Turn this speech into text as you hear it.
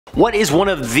What is one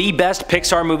of the best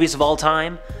Pixar movies of all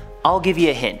time? I'll give you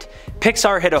a hint.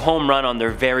 Pixar hit a home run on their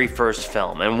very first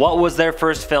film, and what was their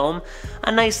first film?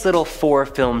 A nice little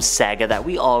 4-film saga that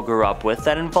we all grew up with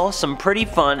that involves some pretty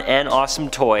fun and awesome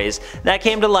toys that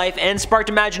came to life and sparked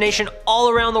imagination all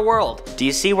around the world. Do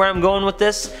you see where I'm going with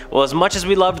this? Well, as much as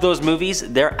we loved those movies,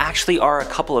 there actually are a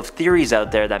couple of theories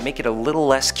out there that make it a little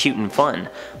less cute and fun.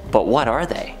 But what are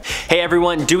they? Hey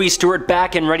everyone, Dewey Stewart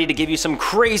back and ready to give you some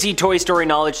crazy Toy Story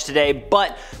knowledge today,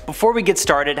 but before we get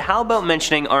started, how about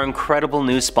mentioning our incredible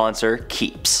new sponsor,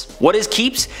 Keeps. What is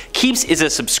Keeps? Keeps is a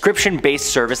subscription-based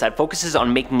service that focuses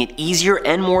on making it easier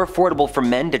and more affordable for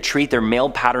men to treat their male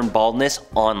pattern baldness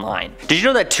online. Did you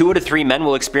know that 2 out of 3 men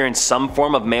will experience some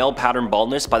form of male pattern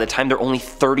baldness by the time they're only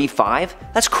 35?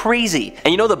 That's crazy.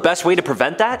 And you know the best way to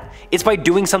prevent that? It's by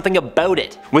doing something about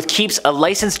it. With Keeps, a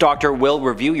licensed doctor will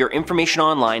review your information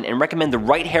online and recommend the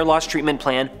right hair loss treatment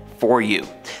plan for you.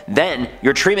 Then,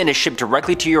 your treatment is shipped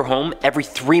directly to your home every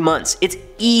 3 months. It's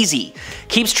easy.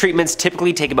 Keeps treatments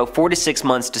typically take about 4 to 6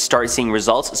 months to start seeing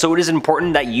results, so it is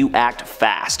important that you act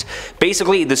fast.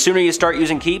 Basically, the sooner you start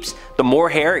using Keeps, the more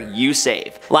hair you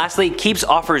save. Lastly, Keeps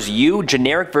offers you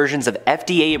generic versions of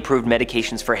FDA-approved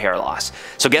medications for hair loss.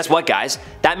 So guess what, guys?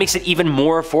 That makes it even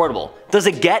more affordable. Does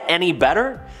it get any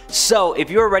better? So, if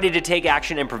you're ready to take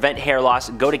action and prevent hair loss,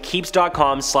 go to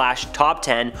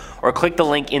keeps.com/top10 or click the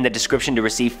link in the description to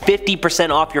receive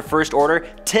 50% off your first order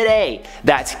today.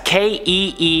 That's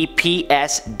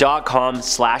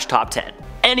keeps.com/top10.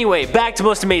 Anyway, back to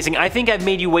Most Amazing. I think I've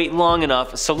made you wait long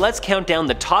enough, so let's count down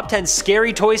the top 10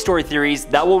 scary Toy Story theories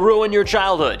that will ruin your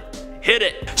childhood. Hit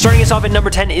it! Starting us off at number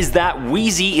 10 is that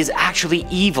WHEEZY is actually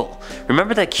evil.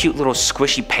 Remember that cute little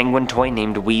squishy penguin toy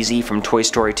named WHEEZY from Toy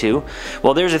Story 2?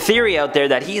 Well, there's a theory out there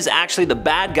that he is actually the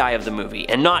bad guy of the movie,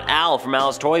 and not Al from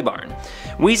Al's Toy Barn.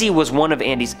 WHEEZY was one of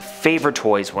Andy's favorite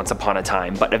toys once upon a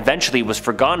time, but eventually was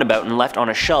forgotten about and left on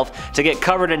a shelf to get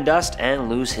covered in dust and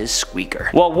lose his squeaker.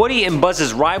 Well, Woody and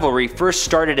Buzz's rivalry first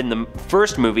started in the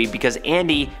first movie because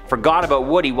Andy forgot about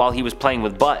Woody while he was playing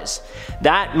with Buzz.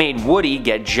 That made Woody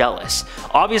get jealous.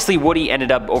 Obviously, Woody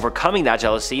ended up overcoming that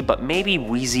jealousy, but maybe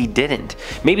WHEEZY didn't.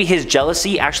 Maybe his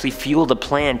jealousy actually fueled a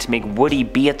plan to make Woody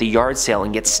be at the yard sale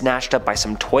and get snatched up by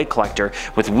some toy collector,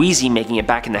 with WHEEZY making it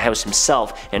back in the house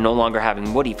himself and no longer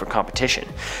having Woody for competition.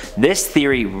 This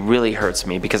theory really hurts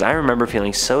me because I remember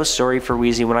feeling so sorry for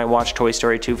WHEEZY when I watched Toy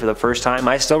Story 2 for the first time.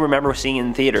 I still remember seeing it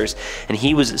in theaters, and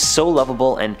he was so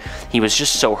lovable and he was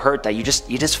just so hurt that you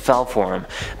just fell for him.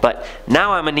 But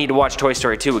now I'm gonna need to watch Toy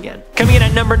Story 2 again. Coming in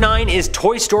at number 9 is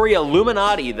Toy Story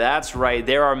Illuminati. That's right,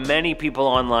 there are many people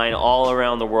online all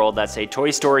around the world that say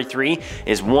Toy Story 3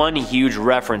 is one huge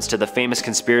reference to the famous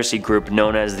conspiracy group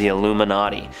known as the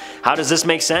Illuminati. How does this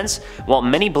make sense? Well,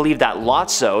 many believe that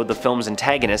Lotso, the film's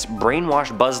antagonist,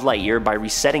 brainwashed Buzz Lightyear by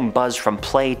resetting Buzz from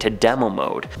play to demo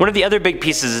mode. One of the other big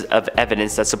pieces of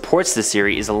evidence that supports this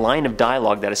theory is a line of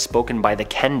dialogue that is spoken by the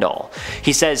Ken doll.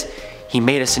 He says, "He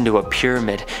made us into a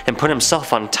pyramid and put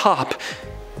himself on top."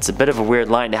 It's a bit of a weird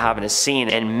line to have in a scene,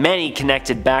 and many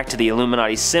connected back to the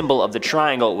Illuminati symbol of the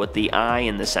triangle with the eye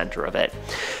in the center of it.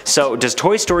 So does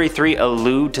Toy Story 3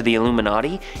 allude to the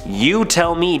Illuminati? You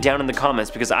tell me down in the comments,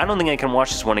 because I don't think I can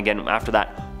watch this one again after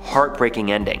that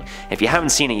heartbreaking ending. If you haven't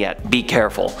seen it yet, be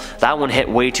careful. That one hit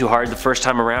way too hard the first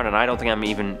time around, and I don't think I'm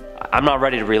not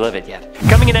ready to relive it yet.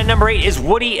 Coming in at number 8 is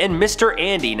Woody and Mr.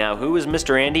 Andy. Now, who is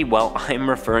Mr. Andy? Well, I'm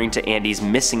referring to Andy's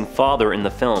missing father in the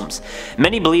films.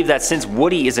 Many believe that since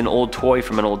Woody is an old toy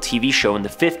from an old TV show in the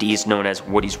 50s known as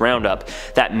Woody's Roundup,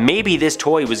 that maybe this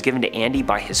toy was given to Andy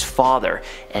by his father,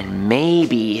 and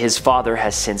maybe his father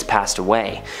has since passed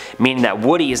away, meaning that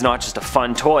Woody is not just a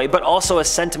fun toy, but also a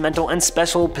sentimental and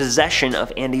special possession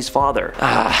of Andy's father.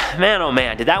 Man oh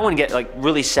man, did that one get like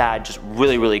really sad just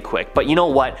really quick. But you know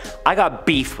what? I got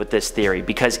beef with this theory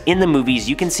because in the movies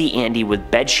you can see Andy with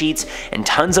bed sheets and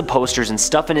tons of posters and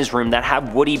stuff in his room that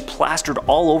have Woody plastered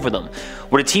all over them.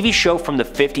 Would a TV show from the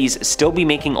 50s still be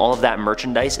making all of that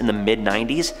merchandise in the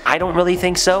mid-90s? I don't really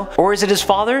think so. Or is it his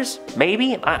father's?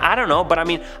 Maybe? I don't know, but I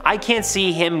mean, I can't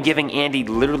see him giving Andy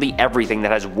literally everything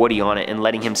that has Woody on it and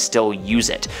letting him still use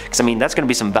it. Because I mean, that's going to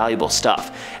be some valuable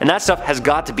stuff. And that stuff has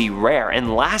got to be rare.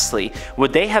 And lastly,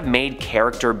 would they have made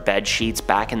character bed sheets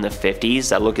back in the 50s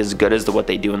that look as good as what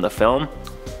they do in the film?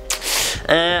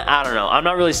 I don't know. I'm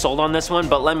not really sold on this one,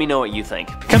 but let me know what you think.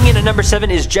 Coming in at number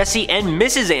 7 is Jessie and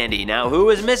Mrs. Andy. Now, who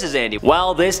is Mrs. Andy?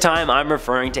 Well, this time I'm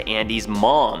referring to Andy's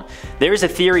mom. There's a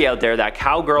theory out there that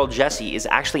cowgirl Jessie is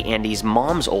actually Andy's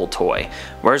mom's old toy.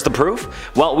 Where's the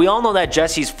proof? Well, we all know that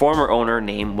Jessie's former owner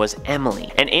name was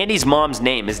Emily, and Andy's mom's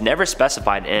name is never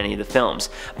specified in any of the films.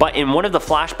 But in one of the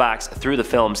flashbacks through the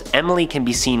films, Emily can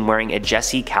be seen wearing a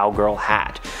Jessie cowgirl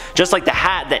hat. Just like the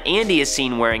hat that Andy is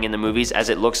seen wearing in the movies, as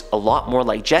it looks a lot more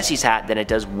like Jessie's hat than it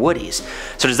does Woody's.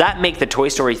 So does that make the Toy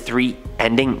Story 3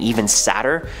 ending even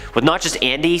sadder? With not just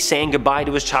Andy saying goodbye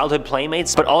to his childhood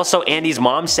playmates, but also Andy's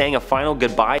mom saying a final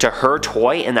goodbye to her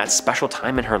toy in that special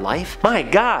time in her life? My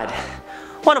God.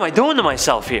 What am I doing to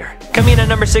myself here? Coming in at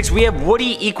number 6, we have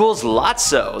Woody equals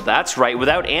Lotso. That's right,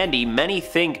 without Andy, many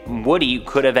think Woody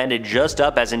could have ended just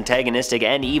up as antagonistic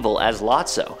and evil as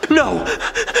Lotso. No,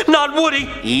 not Woody!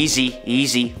 Easy,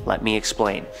 easy, let me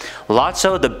explain.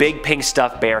 Lotso, the big pink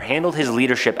stuffed bear, handled his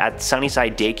leadership at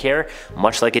Sunnyside Daycare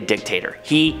much like a dictator.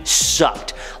 He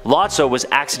sucked. Lotso was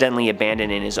accidentally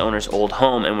abandoned in his owner's old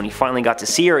home, and when he finally got to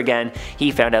see her again,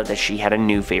 he found out that she had a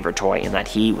new favorite toy and that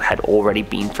he had already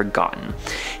been forgotten.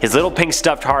 His little pink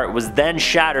stuffed heart was then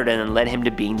shattered and then led him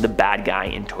to being the bad guy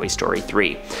in Toy Story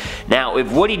 3. Now,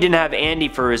 if Woody didn't have Andy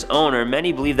for his owner,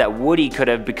 many believe that Woody could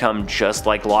have become just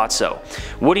like Lotso.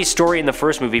 Woody's story in the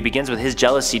first movie begins with his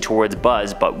jealousy towards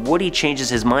Buzz, but Woody changes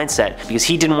his mindset because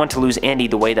he didn't want to lose Andy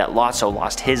the way that Lotso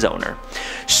lost his owner.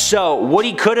 So,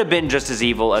 Woody could have been just as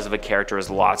evil as of a character as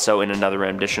Lotso in another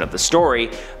rendition of the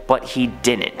story, but he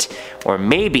didn't. Or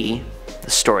maybe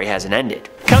the story hasn't ended.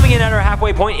 Coming in at our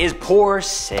halfway point is poor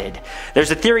Sid.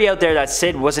 There's a theory out there that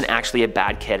Sid wasn't actually a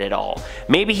bad kid at all.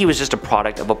 Maybe he was just a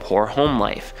product of a poor home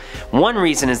life. One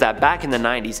reason is that back in the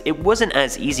 90s, it wasn't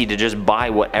as easy to just buy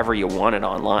whatever you wanted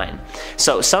online.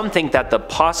 So some think that the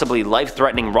possibly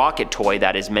life-threatening rocket toy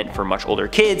that is meant for much older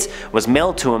kids was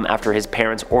mailed to him after his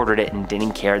parents ordered it and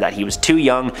didn't care that he was too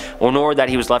young or nor that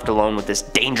he was left alone with this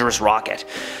dangerous rocket.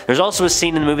 There's also a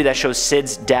scene in the movie that shows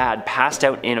Sid's dad passed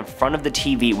out in front of the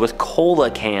TV with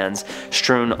cola cans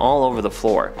strewn all over the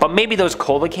floor. But maybe those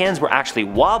cola cans were actually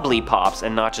wobbly pops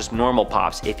and not just normal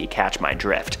pops, if you catch my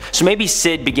drift. So maybe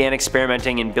Sid began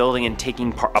experimenting and building and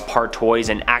taking apart toys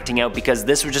and acting out because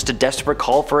this was just a desperate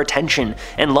call for attention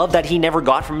and love that he never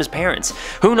got from his parents.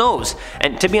 Who knows?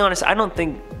 And to be honest, I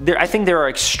think there are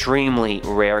extremely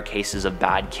rare cases of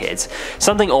bad kids.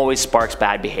 Something always sparks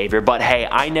bad behavior, but hey,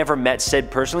 I never met Sid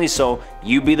personally, so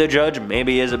you be the judge,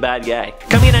 maybe he is a bad guy.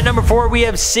 Coming in at number 4, we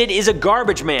have Sid is a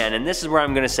garbage man, and this is where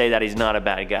I'm gonna say that he's not a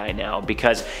bad guy now,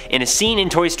 because in a scene in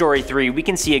Toy Story 3, we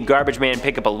can see a garbage man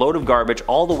pick up a load of garbage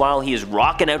all the while he is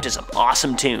rocking out to some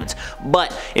awesome tunes.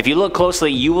 But if you look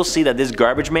closely, you will see that this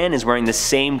garbage man is wearing the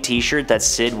same t-shirt that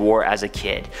Sid wore as a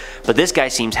kid. But this guy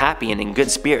seems happy and in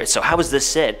good spirits, so how is this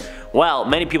Sid? Well,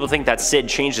 many people think that Sid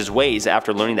changed his ways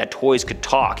after learning that toys could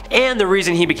talk. And the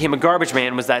reason he became a garbage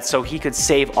man was that so he could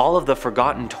save all of the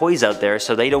forgotten toys out there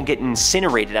so they don't get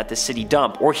incinerated at the city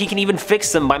dump. Or he can even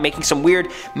fix them by making some weird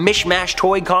mishmash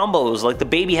toy combos like the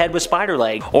baby head with spider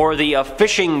leg or the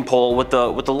fishing pole with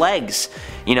the legs.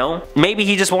 You know, maybe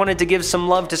he just wanted to give some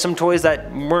love to some toys that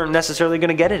weren't necessarily going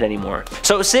to get it anymore.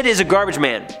 So Sid is a garbage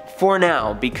man for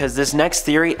now, because this next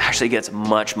theory actually gets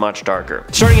much, much darker.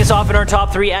 Starting us off in our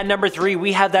top 3, at number 3,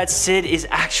 we have that Sid is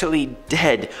actually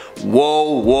dead.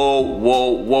 Whoa, whoa,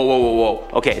 whoa, whoa, whoa, whoa, whoa.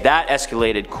 Okay, that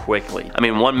escalated quickly. I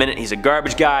mean, one minute he's a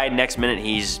garbage guy, next minute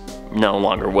he's no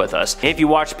longer with us. If you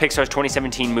watch Pixar's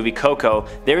 2017 movie Coco,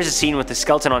 there is a scene with the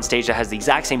skeleton on stage that has the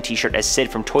exact same t-shirt as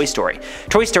Sid from Toy Story.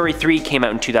 Toy Story 3 came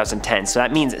out in 2010, so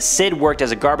that means Sid worked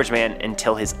as a garbage man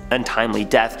until his untimely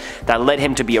death that led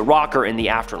him to be a rocker in the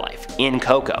afterlife, in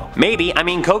Coco. Maybe, I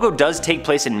mean, Coco does take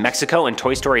place in Mexico and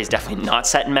Toy Story is definitely not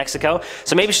set in Mexico,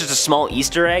 so maybe it's just a small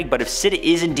Easter egg, but if Sid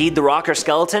is indeed the rocker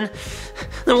skeleton,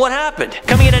 then what happened?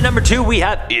 Coming in at number 2, we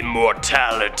have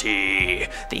Immortality,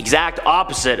 the exact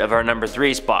opposite of our number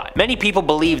 3 spot. Many people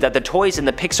believe that the toys in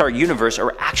the Pixar universe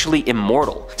are actually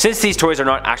immortal. Since these toys are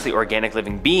not actually organic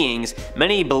living beings,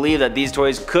 many believe that these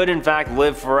toys could in fact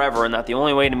live forever and that the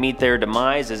only way to meet their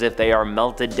demise is if they are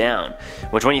melted down.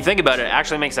 Which, when you think about it,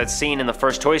 actually makes that scene in the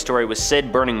first Toy Story with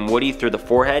Sid burning Woody through the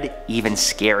forehead even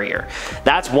scarier.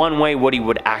 That's one way Woody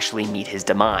would actually meet his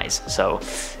demise. So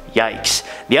Yikes.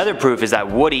 The other proof is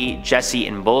that Woody, Jessie,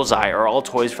 and Bullseye are all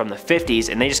toys from the 50s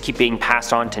and they just keep being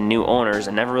passed on to new owners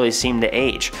and never really seem to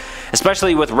age.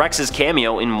 Especially with Rex's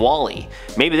cameo in WALL-E.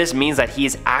 Maybe this means that he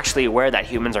is actually aware that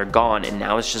humans are gone and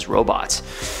now it's just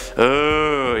robots.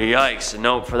 Oh, yikes.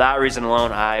 No, for that reason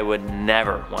alone, I would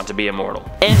never want to be immortal.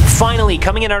 And finally,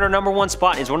 coming in at our #1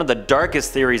 spot is one of the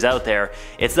darkest theories out there.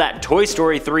 It's that Toy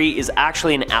Story 3 is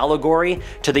actually an allegory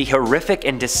to the horrific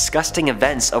and disgusting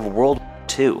events of World War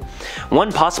II.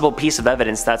 One possible piece of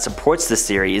evidence that supports this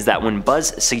theory is that when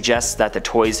Buzz suggests that the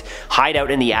toys hide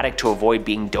out in the attic to avoid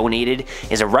being donated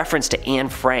is a reference to Anne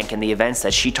Frank and the events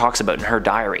that she talks about in her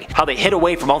diary, how they hid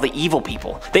away from all the evil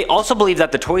people. They also believe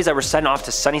that the toys that were sent off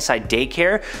to Sunnyside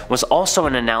Daycare was also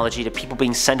an analogy to people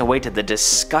being sent away to the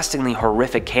disgustingly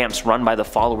horrific camps run by the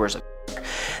followers of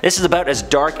This is about as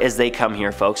dark as they come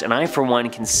here, folks, and I for one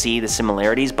can see the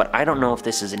similarities, but I don't know if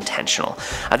this is intentional.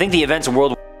 I think the events of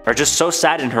World War are just so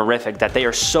sad and horrific that they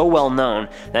are so well known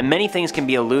that many things can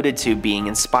be alluded to being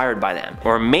inspired by them.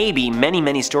 Or maybe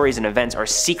many stories and events are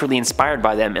secretly inspired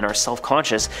by them and are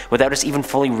self-conscious without us even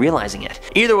fully realizing it.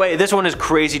 Either way, this one is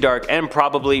crazy dark and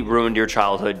probably ruined your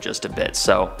childhood just a bit,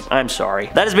 so I'm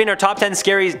sorry. That has been our top 10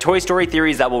 scary Toy Story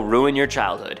theories that will ruin your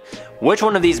childhood. Which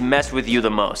one of these messed with you the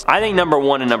most? I think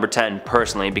 #1 and #10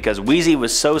 personally, because WHEEZY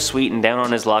was so sweet and down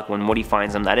on his luck when Woody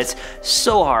finds him that it's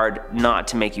so hard not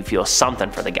to make you feel something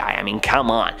for the guy. I mean,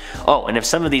 come on. Oh, and if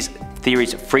some of these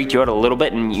theories freaked you out a little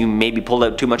bit and you maybe pulled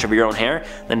out too much of your own hair,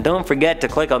 then don't forget to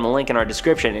click on the link in our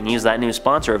description and use that new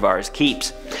sponsor of ours,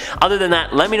 Keeps. Other than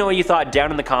that, let me know what you thought down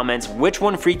in the comments, which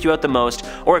one freaked you out the most,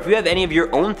 or if you have any of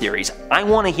your own theories, I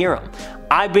want to hear them.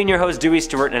 I've been your host, Dewey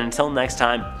Stewart, and until next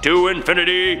time, to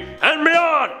infinity and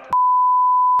beyond!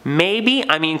 Maybe,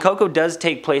 I mean, Coco does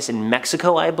take place in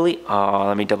Mexico, I believe. Oh,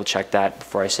 let me double check that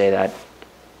before I say that.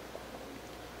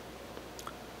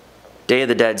 Day of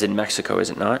the Dead's in Mexico, is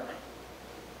it not?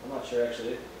 I'm not sure,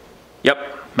 actually. Yep,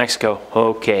 Mexico.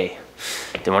 Okay.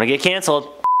 Didn't want to get canceled.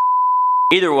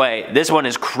 Either way, this one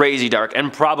is crazy dark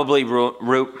and probably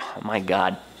oh my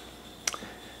god.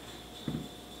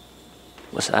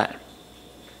 What's that?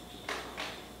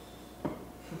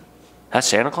 That's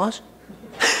Santa Claus?